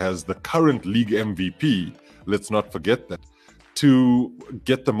team that has the current league MVP, let's not forget that, to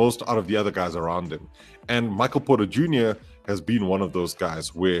get the most out of the other guys around him. And Michael Porter Jr. has been one of those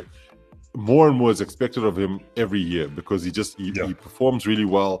guys where more and more is expected of him every year because he performs really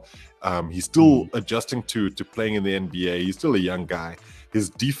well. He's still adjusting to playing in the NBA. He's still a young guy. His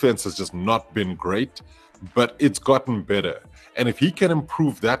defense has just not been great, but it's gotten better. And if he can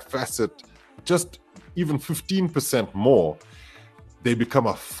improve that facet just even 15% more, they become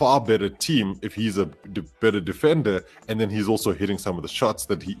a far better team if he's a better defender, and then he's also hitting some of the shots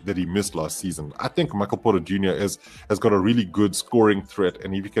that he missed last season. I think Michael Porter Jr. has got a really good scoring threat,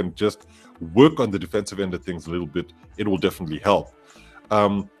 and if he can just work on the defensive end of things a little bit, it will definitely help.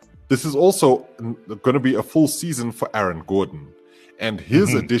 This is also going to be a full season for Aaron Gordon, and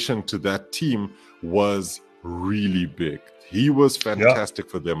his addition to that team was really big. He was fantastic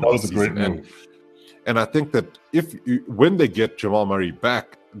for them last season. And I think that when they get Jamal Murray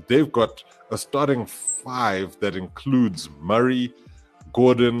back, they've got a starting five that includes Murray,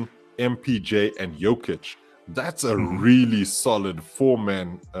 Gordon, MPJ, and Jokic. That's a really solid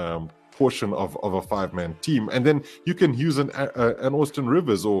four-man portion of a five-man team. And then you can use an Austin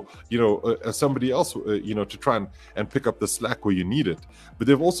Rivers or somebody else to try and pick up the slack where you need it. But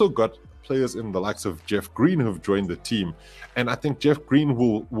they've also got players in the likes of Jeff Green who've joined the team, and I think Jeff Green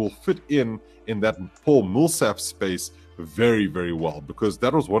will fit in that Paul Millsap space very, very well, because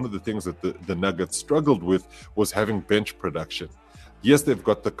that was one of the things that the Nuggets struggled with, was having bench production. Yes, they've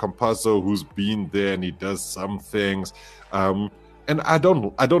got the Campazzo who's been there and he does some things, and I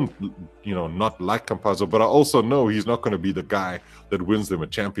don't not like Campazzo, but I also know he's not going to be the guy that wins them a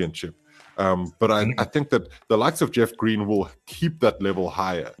championship. But I think that the likes of Jeff Green will keep that level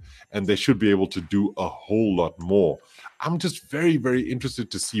higher, and they should be able to do a whole lot more. I'm just very, very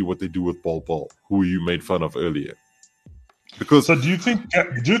interested to see what they do with Bol, who you made fun of earlier. Because do you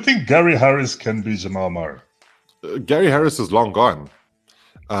think Gary Harris can be Jamal Murray? Gary Harris is long gone.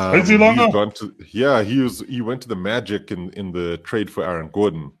 Is he long gone? He went to the Magic in the trade for Aaron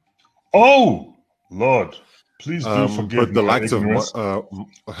Gordon. Oh Lord. Please do forgive but the me likes of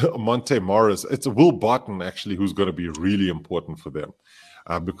Monte Morris, it's Will Barton actually who's going to be really important for them,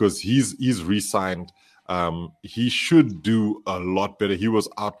 because he's re-signed. He should do a lot better. He was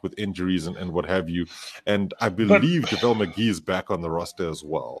out with injuries and what have you, and I believe JaVale McGee is back on the roster as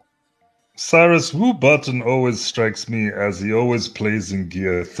well. Cyrus, Will Barton always strikes me as he always plays in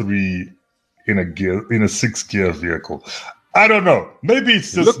gear 3 in a 6-gear vehicle. I don't know. Maybe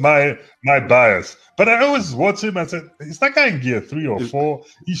it's just my bias. But I always watch him and say, is that guy in gear 3 or 4?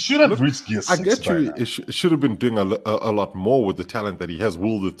 He should have reached gear 6. I get you. It should have been doing a lot more with the talent that he has,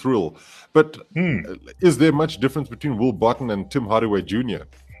 Will the Thrill. But is there much difference between Will Barton and Tim Hardaway Jr.?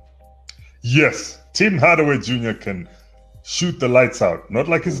 Yes. Tim Hardaway Jr. can shoot the lights out. Not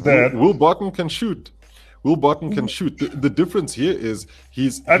like his dad. Will Barton can shoot. Will Barton can shoot. The difference here is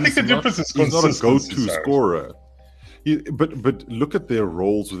he's not a go-to scorer. But look at their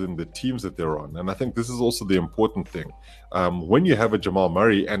roles within the teams that they're on, and I think this is also the important thing. When you have a Jamal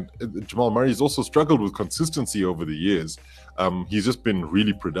Murray, and Jamal Murray's also struggled with consistency over the years. He's just been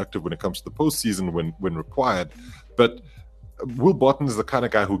really productive when it comes to the postseason when required. But Will Barton is the kind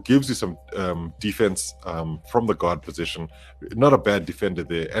of guy who gives you some defense from the guard position. Not a bad defender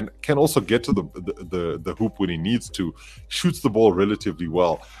there, and can also get to the hoop when he needs to. Shoots the ball relatively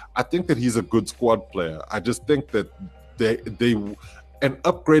well. I think that he's a good squad player. I just think that they an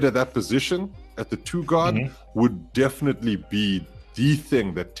upgrade at that position at the 2 guard would definitely be the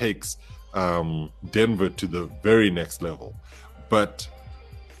thing that takes Denver to the very next level. But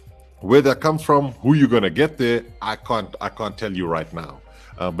where that comes from, who you're going to get there, I can't tell you right now.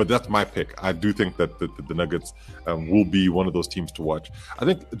 But that's my pick. I do think that the Nuggets will be one of those teams to watch. I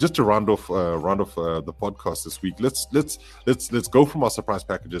think just to round off the podcast this week, let's go from our surprise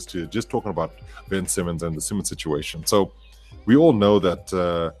packages to just talking about Ben Simmons and the Simmons situation. So we all know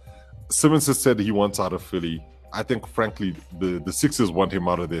that Simmons has said he wants out of Philly. I think, frankly, the Sixers want him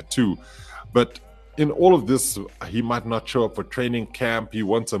out of there too. But in all of this, he might not show up for training camp. He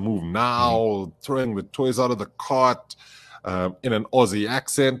wants a move now, throwing the toys out of the cart in an Aussie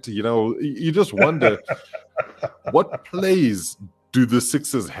accent. You just wonder what plays do the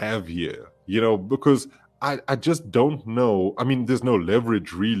Sixers have here? Because I just don't know. I mean, there's no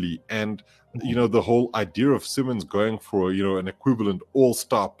leverage really. And, the whole idea of Simmons going for, an equivalent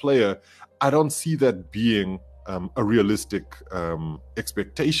all-star player, I don't see that being a realistic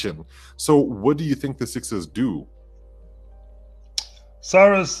expectation. So what do you think the Sixers do?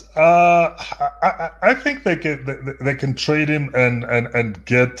 Cyrus, I think they can trade him and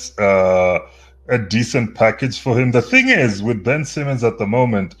get a decent package for him. The thing is, with Ben Simmons at the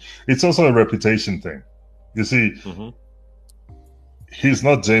moment, it's also a reputation thing. You see, he's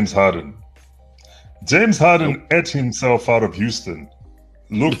not James Harden. James Harden ate himself out of Houston.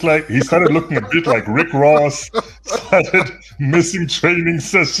 Looked like he started looking a bit like Rick Ross, started missing training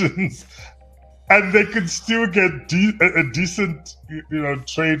sessions, and they could still get a decent,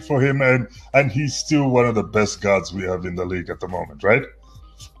 trade for him, and he's still one of the best guards we have in the league at the moment, right?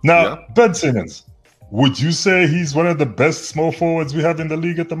 Now, Ben Simmons, would you say he's one of the best small forwards we have in the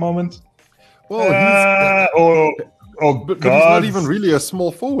league at the moment? Well, but he's not even really a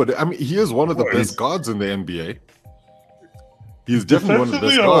small forward. I mean, he is one of the best guards in the NBA. He's definitely one of the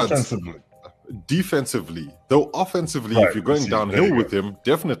best guards. Offensively? Defensively, though offensively, if you're going downhill with him,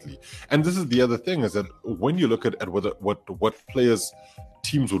 definitely. And this is the other thing, is that when you look at what players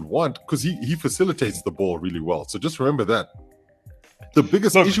teams would want, because he facilitates the ball really well. So just remember that. The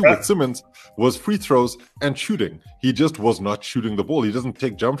biggest issue with Simmons was free throws and shooting. He just was not shooting the ball. He doesn't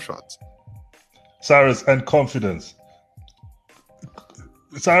take jump shots. Cyrus, and confidence.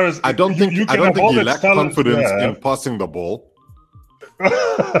 Cyrus, I don't think he lacked confidence in passing the ball.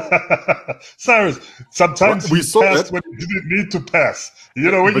 Cyrus, sometimes he passed when he didn't need to pass.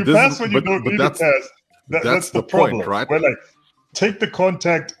 When you pass when you don't need to pass, that's the problem, point, right? Where, like, take the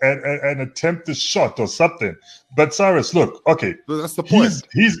contact and attempt the shot or something. But Cyrus, look, okay, that's the point.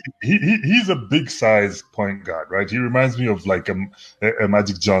 He's a big size point guard, right? He reminds me of like a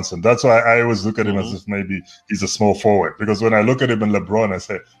Magic Johnson. That's why I always look at him as if maybe he's a small forward. Because when I look at him in LeBron, I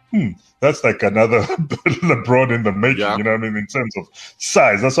say, that's like another LeBron in the making. Yeah. You know what I mean? In terms of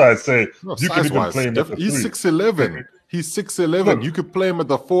size, that's why I say you can even play him at the 3. He's 6'11". He's 6'11". Look, you could play him at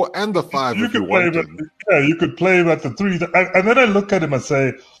the 4 and the 5 if you wanted. You could play him at the 3. And then I look at him and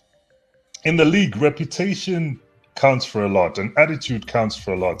say, in the league, reputation counts for a lot and attitude counts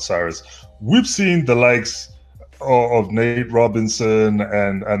for a lot, Cyrus. We've seen the likes of Nate Robinson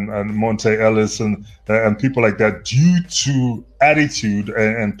and Monte Ellis and people like that, due to attitude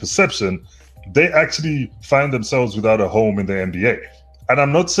and perception, they actually find themselves without a home in the NBA. And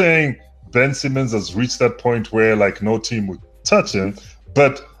I'm not saying Ben Simmons has reached that point where like no team would touch him,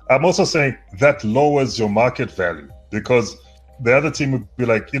 but I'm also saying that lowers your market value, because the other team would be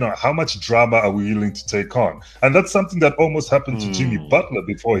like, how much drama are we willing to take on? And that's something that almost happened to Jimmy Butler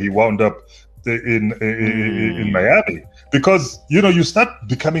before he wound up in Miami. Because, you start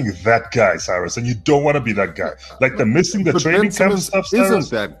becoming that guy, Cyrus, and you don't want to be that guy. Like the missing the training camp stuff, Cyrus. Isn't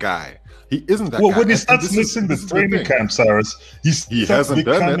that guy. He isn't that guy. Well, when he starts missing the training camp, Cyrus, he starts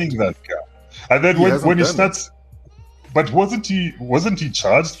becoming that guy. And then when he starts... But wasn't he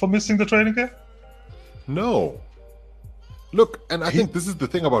charged for missing the training camp? No. Look, and I think this is the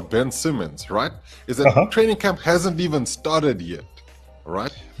thing about Ben Simmons, right? Is that training camp hasn't even started yet,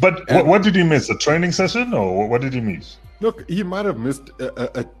 right? But what did he miss? A training session, or what did he miss? Look, he might have missed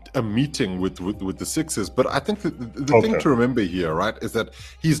a meeting with the Sixers, but I think the thing to remember here, right, is that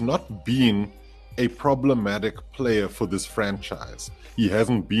he's not been a problematic player for this franchise. He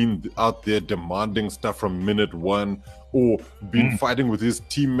hasn't been out there demanding stuff from minute one, or been fighting with his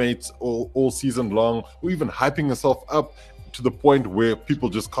teammates all season long, or even hyping himself up to the point where people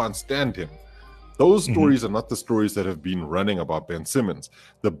just can't stand him. Those stories are not the stories that have been running about Ben Simmons.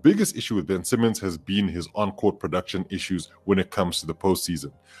 The biggest issue with Ben Simmons has been his on-court production issues when it comes to the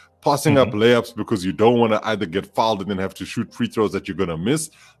postseason. Passing up layups because you don't want to either get fouled and then have to shoot free throws that you're going to miss,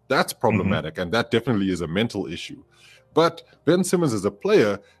 that's problematic, and that definitely is a mental issue. But Ben Simmons as a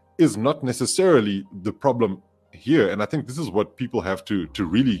player is not necessarily the problem here, and I think this is what people have to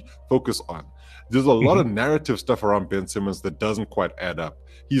really focus on. There's a lot of narrative stuff around Ben Simmons that doesn't quite add up.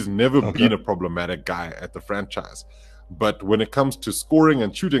 He's never been a problematic guy at the franchise. But when it comes to scoring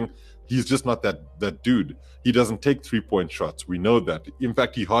and shooting, he's just not that dude. He doesn't take three-point shots. We know that. In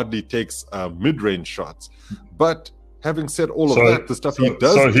fact, he hardly takes mid-range shots. But having said all of that, the stuff he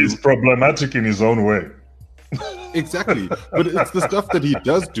does So he's problematic in his own way. Exactly. But it's the stuff that he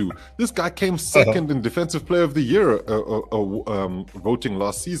does do. This guy came second in Defensive Player of the Year voting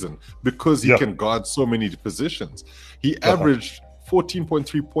last season because he can guard so many positions. He averaged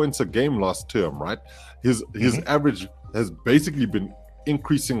 14.3 points a game last term, right? His average has basically been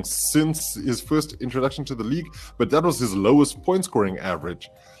increasing since his first introduction to the league, but that was his lowest point scoring average.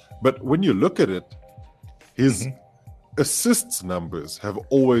 But when you look at it, his assists numbers have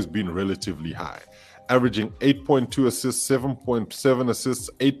always been relatively high, averaging 8.2 assists, 7.7 assists,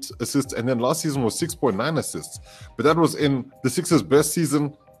 8 assists, and then last season was 6.9 assists. But that was in the Sixers' best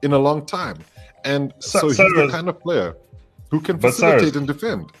season in a long time. And so he's the kind of player who can facilitate and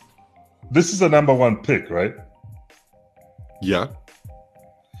defend. This is a number one pick, right? Yeah.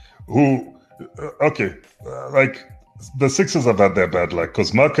 Who, like the Sixers have had their bad luck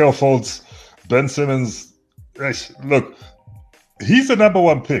because Markelle Fultz, Ben Simmons, look, he's the number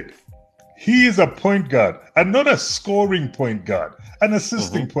one pick. he is a point guard and not a scoring point guard, an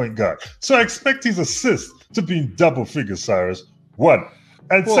assisting point guard. So I expect his assists to be in double figures, Cyrus. One.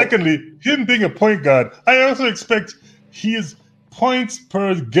 And secondly, him being a point guard, I also expect his points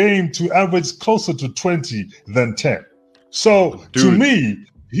per game to average closer to 20 than 10. So to me,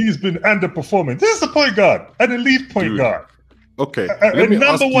 he's been underperforming. This is a point guard, an elite point guard. Okay. A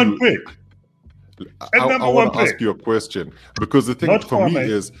number one pick. I want to ask you a question, because the thing for me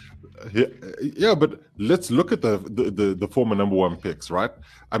is, yeah, but let's look at the former number one picks, right?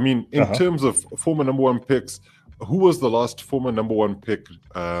 I mean, in terms of former number one picks, who was the last former number one pick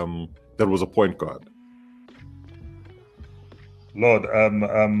that was a point guard? Lord, I'm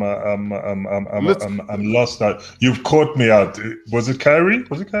lost now. You've caught me out. Was it Kyrie?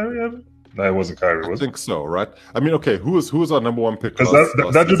 Was it Kyrie ever? No, it wasn't Kyrie. Was I think so, right? I mean, okay, who was our number one pick? Because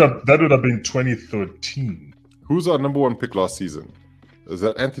that would have been 2013. Who's our number one pick last season? Is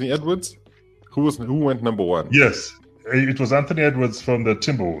that Anthony Edwards? Who went number one? Yes, it was Anthony Edwards from the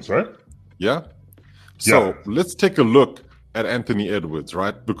Timberwolves, right? Yeah. So let's take a look at Anthony Edwards,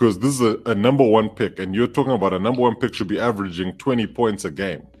 right? Because this is a number one pick, and you're talking about a number one pick should be averaging 20 points a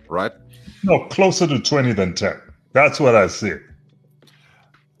game, right? No, closer to 20 than 10. That's what I see.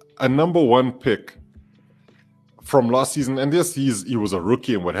 A number one pick from last season, and yes, he was a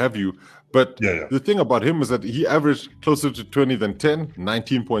rookie and what have you, but the thing about him is that he averaged closer to 20 than 10,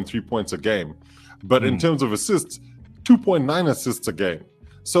 19.3 points a game. But in terms of assists, 2.9 assists a game.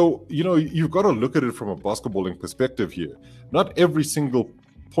 So, you've got to look at it from a basketballing perspective here. Not every single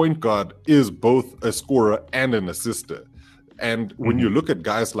point guard is both a scorer and an assister. And when you look at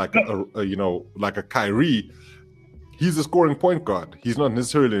guys like like a Kyrie, he's a scoring point guard. He's not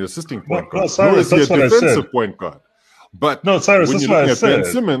necessarily an assisting point guard. Cyrus, that's what I said. Defensive point guard. But Cyrus, when that's you're what looking I at said.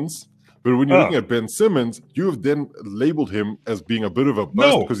 Ben Simmons, looking at Ben Simmons, you've then labeled him as being a bit of a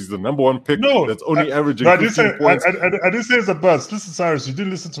bust because he's the number one pick that's only averaging 15 points. I didn't say it's a bust. Listen, Cyrus, you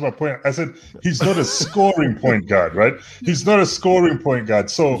didn't listen to my point. I said he's not a scoring point guard, right? He's not a scoring point guard.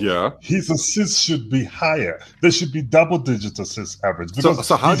 So his assists should be higher. There should be double-digit assist average.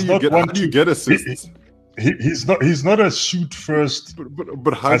 So how do you get assists? He's not a shoot first.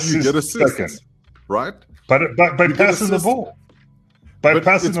 But how do you get assists? Second. Right? By passing the ball.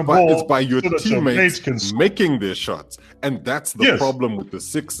 It's by your teammates making their shots. And that's the problem with the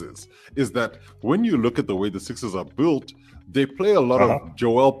Sixers, is that when you look at the way the Sixers are built, they play a lot of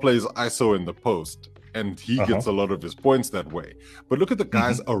Joel plays ISO in the post, and he gets a lot of his points that way. But look at the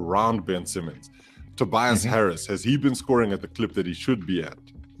guys around Ben Simmons. Tobias Harris, has he been scoring at the clip that he should be at?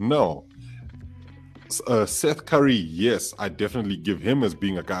 No. Seth Curry, yes, I definitely give him as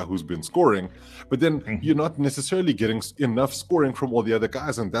being a guy who's been scoring, but then you're not necessarily getting enough scoring from all the other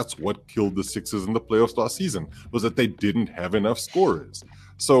guys, and that's what killed the Sixers in the playoffs last season, was that they didn't have enough scorers.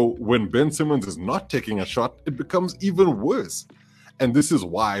 So when Ben Simmons is not taking a shot, it becomes even worse. And this is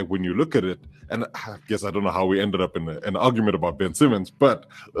why when you look at it, and I guess I don't know how we ended up in an argument about Ben Simmons, but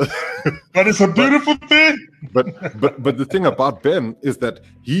but it's a beautiful thing. But the thing about Ben is that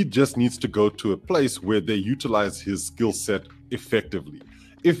he just needs to go to a place where they utilize his skill set effectively.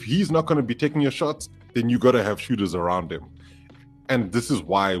 If he's not going to be taking your shots, then you got to have shooters around him. And this is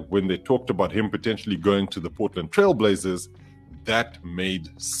why when they talked about him potentially going to the Portland Trail Blazers, that made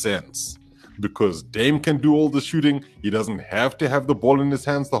sense. Because Dame can do all the shooting. He doesn't have to have the ball in his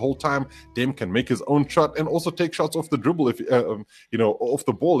hands the whole time. Dame can make his own shot and also take shots off the dribble, if off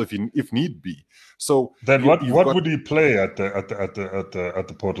the ball if need be. So then, what would he play at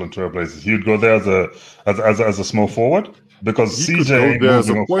the Portland Trail Blazers? He'd go there as a small forward, because he CJ could go there as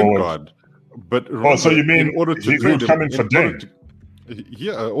a point forward. Guard. But remember, so you mean in order to he would come in for Dame?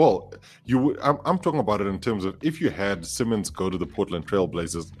 Yeah, well, I'm talking about it in terms of if you had Simmons go to the Portland Trail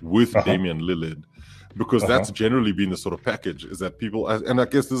Blazers with Damian Lillard, because that's generally been the sort of package, is that people, and I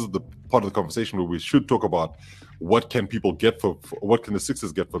guess this is the part of the conversation where we should talk about what can people get for what can the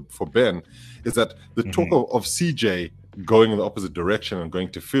Sixers get for Ben, is that the talk of CJ going in the opposite direction and going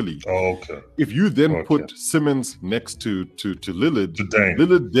to Philly. If you then put Simmons next to Lillard,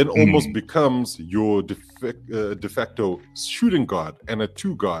 Lillard then almost becomes your de facto shooting guard and a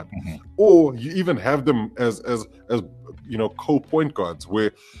two guard, or you even have them as co-point guards,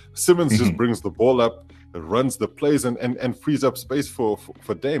 where Simmons just brings the ball up, runs the plays, and frees up space for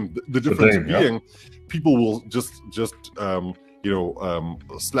Dame. The difference being, people will just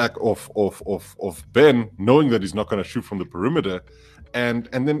slack off Ben, knowing that he's not going to shoot from the perimeter, and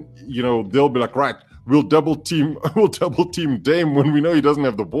then they'll be like, right, we'll double team Dame when we know he doesn't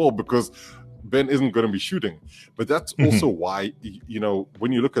have the ball because Ben isn't going to be shooting. But that's also why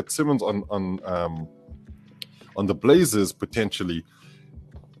when you look at Simmons on the Blazers potentially,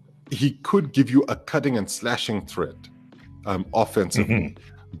 he could give you a cutting and slashing threat offensively,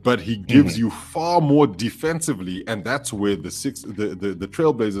 but he gives you far more defensively, and that's where the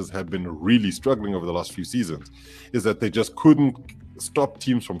Trailblazers have been really struggling over the last few seasons, is that they just couldn't stop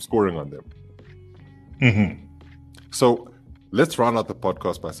teams from scoring on them. So let's round out the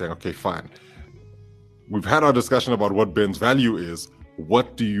podcast by saying, okay, fine. We've had our discussion about what Ben's value is.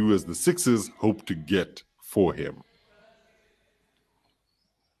 What do you as the Sixers hope to get for him?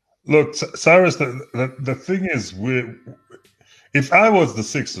 Look, Cyrus, the thing is, if I was the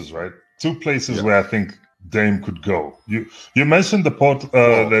Sixers, right, two places where I think Dame could go. You mentioned the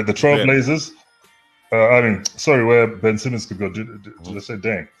Trailblazers. Where Ben Simmons could go. Did I say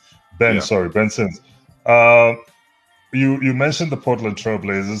Dame? Ben Simmons. You mentioned the Portland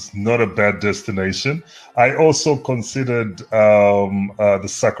Trailblazers, not a bad destination. I also considered the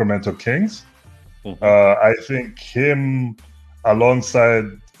Sacramento Kings. I think him alongside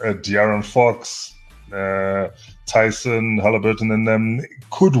De'Aaron Fox, Tyson, Halliburton, and them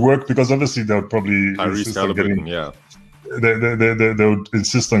could work, because obviously they would probably insist on getting, they would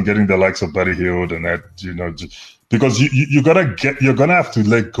insist on getting the likes of Buddy Hield and that, because you're gonna have to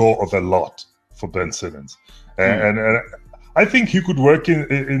let go of a lot for Ben Simmons, and I think he could work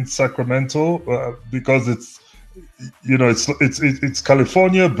in Sacramento because it's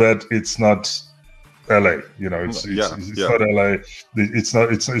California, but it's not LA, it's not LA.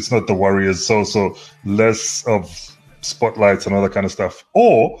 It's not the Warriors. So less of spotlights and all that kind of stuff.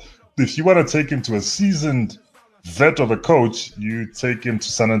 Or if you want to take him to a seasoned vet of a coach, you take him to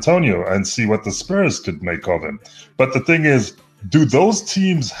San Antonio and see what the Spurs could make of him. But the thing is, do those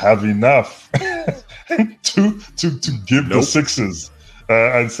teams have enough to give the Sixers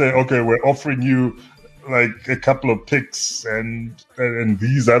and say, okay, we're offering you like a couple of picks and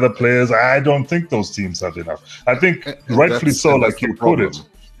these other players? I don't think those teams have enough. I think rightfully so, like you put it.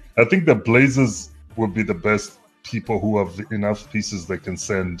 I think the Blazers would be the best people who have enough pieces they can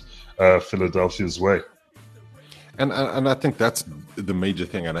send Philadelphia's way. And I think that's the major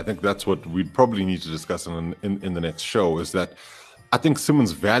thing, and I think that's what we probably need to discuss in the next show, is that I think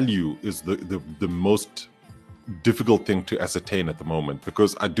Simmons' value is the most difficult thing to ascertain at the moment,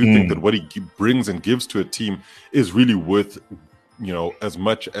 because I do think that what he brings and gives to a team is really worth, as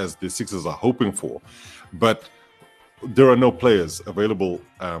much as the Sixers are hoping for. But there are no players available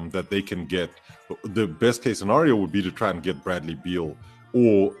that they can get. The best case scenario would be to try and get Bradley Beal,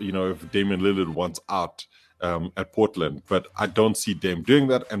 or if Damian Lillard wants out at Portland, but I don't see Dame doing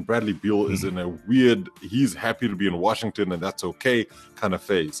that. And Bradley Beal is in a weird, he's happy to be in Washington and that's okay kind of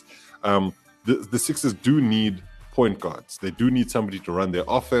phase. The Sixers do need point guards. They do need somebody to run their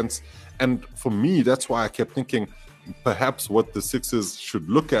offense. And for me, that's why I kept thinking perhaps what the Sixers should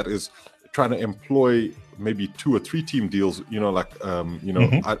look at is trying to employ maybe 2 or 3 team deals, I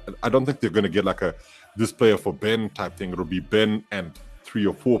don't think they're going to get like this player for Ben type thing. It'll be Ben and 3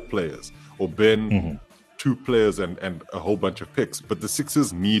 or 4 players, or Ben 2 players and a whole bunch of picks. But the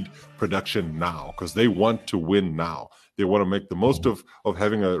Sixers need production now, because they want to win now. They want to make the most of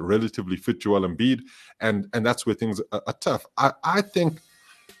having a relatively fit Joel Embiid, and that's where things are tough. I think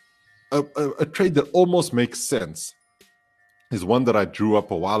a trade that almost makes sense is one that I drew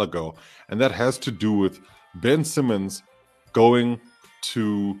up a while ago, and that has to do with Ben Simmons going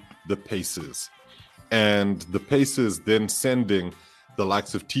to the Pacers, and the Pacers then sending the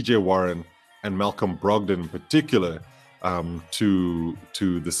likes of TJ Warren and Malcolm Brogdon in particular to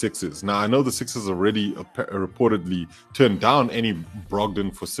the Sixers. Now, I know the Sixers already reportedly turned down any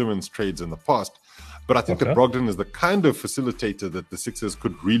Brogdon for Simmons trades in the past, but I think that Brogdon is the kind of facilitator that the Sixers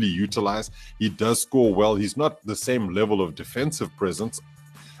could really utilize. He does score well. He's not the same level of defensive presence,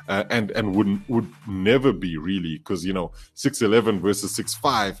 and would never be, really, because 6'11" versus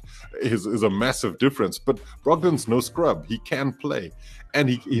 6'5" is a massive difference. But Brogdon's no scrub. He can play, and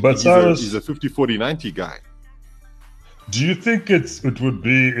he's a 50-40-90 guy. Do you think it would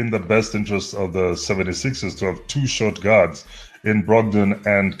be in the best interest of the 76ers to have 2 short guards in Brogdon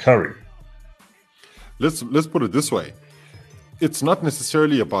and Curry? Let's put it this way. It's not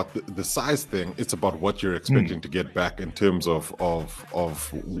necessarily about the size thing. It's about what you're expecting to get back in terms of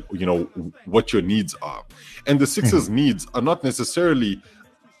what your needs are. And the Sixers' needs are not necessarily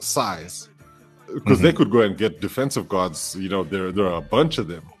size, because they could go and get defensive guards. There are a bunch of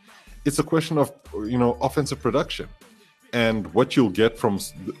them. It's a question of offensive production and what you'll get from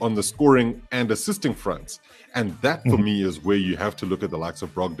on the scoring and assisting fronts. And that for me is where you have to look at the likes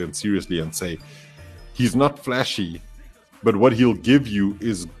of Brogdon seriously and say, he's not flashy, but what he'll give you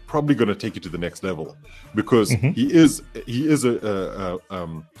is probably going to take you to the next level, because he is a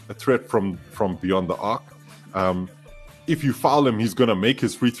threat from beyond the arc. if you foul him, he's going to make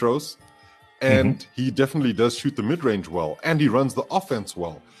his free throws. And he definitely does shoot the mid-range well. And he runs the offense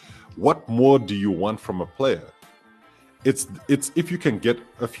well. What more do you want from a player? It's if you can get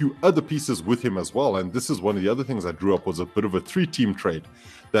a few other pieces with him as well. And this is one of the other things I drew up, was a bit of a 3-team trade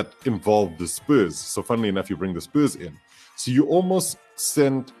that involved the Spurs. So funnily enough, you bring the Spurs in. So you almost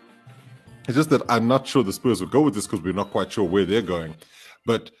send... It's just that I'm not sure the Spurs would go with this because we're not quite sure where they're going.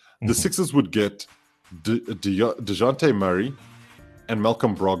 But the Sixers would get DeJounte Murray and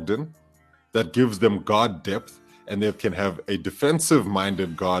Malcolm Brogdon. That gives them guard depth, and they can have a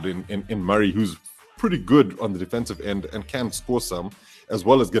defensive-minded guard in Murray, who's pretty good on the defensive end and can score some, as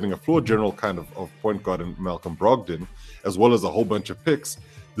well as getting a floor general kind of point guard in Malcolm Brogdon, as well as a whole bunch of picks.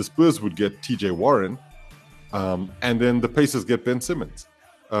 The Spurs would get TJ Warren, and then the Pacers get Ben Simmons.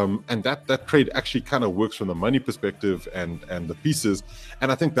 And that trade actually kind of works from the money perspective and the pieces.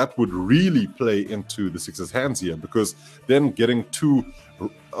 And I think that would really play into the Sixers' hands here, because then getting 2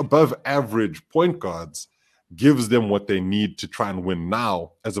 above average point guards gives them what they need to try and win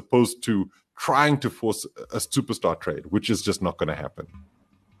now, as opposed to trying to force a superstar trade, which is just not going to happen.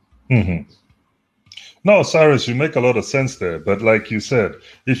 No, Cyrus, you make a lot of sense there. But like you said,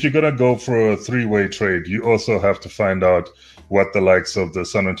 if you're going to go for a 3-way trade, you also have to find out what the likes of the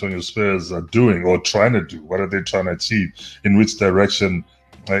San Antonio Spurs are doing or trying to do. What are they trying to achieve? In which direction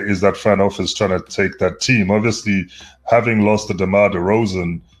is that front office trying to take that team? Obviously, having lost the DeMar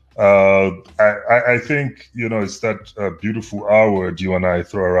DeRozan, I think, it's that beautiful R word you and I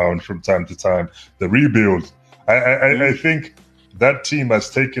throw around from time to time, the rebuild. I think that team has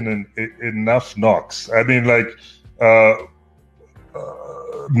taken enough knocks. I mean,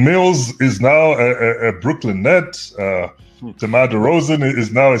 Mills is now a Brooklyn Net. DeMar DeRozan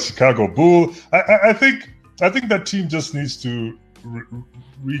is now a Chicago Bull. I think that team just needs to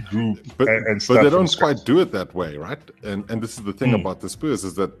regroup and start. But they don't quite do it that way, right? And this is the thing about the Spurs,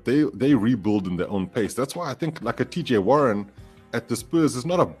 is that they rebuild in their own pace. That's why I think like a TJ Warren at the Spurs is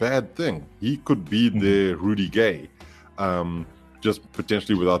not a bad thing. He could be their Rudy Gay, just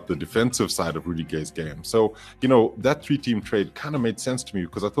potentially without the defensive side of Rudy Gay's game. So, that 3-team trade kind of made sense to me,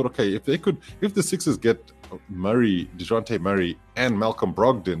 because I thought, okay, if the Sixers get DeJounte Murray and Malcolm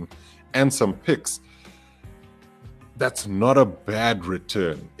Brogdon and some picks, that's not a bad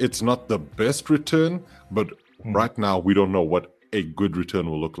return. It's not the best return, but right now we don't know what a good return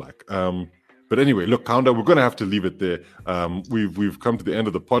will look like. But anyway, look, Kaunda, we're going to have to leave it there. We've come to the end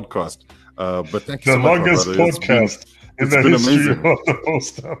of the podcast. But thank you so much. The longest podcast in the history of the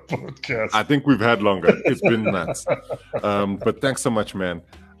Poster Podcast. I think we've had longer. It's been nuts. But thanks so much, man.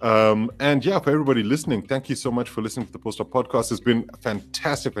 And yeah, for everybody listening, thank you so much for listening to the Post Up Podcast. It's been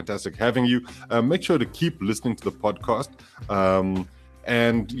fantastic having you. Make sure to keep listening to the podcast.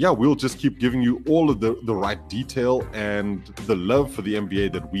 And yeah, we'll just keep giving you all of the right detail and the love for the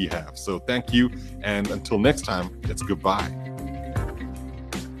NBA that we have. So thank you. And until next time, it's goodbye.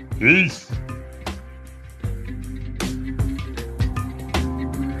 Peace.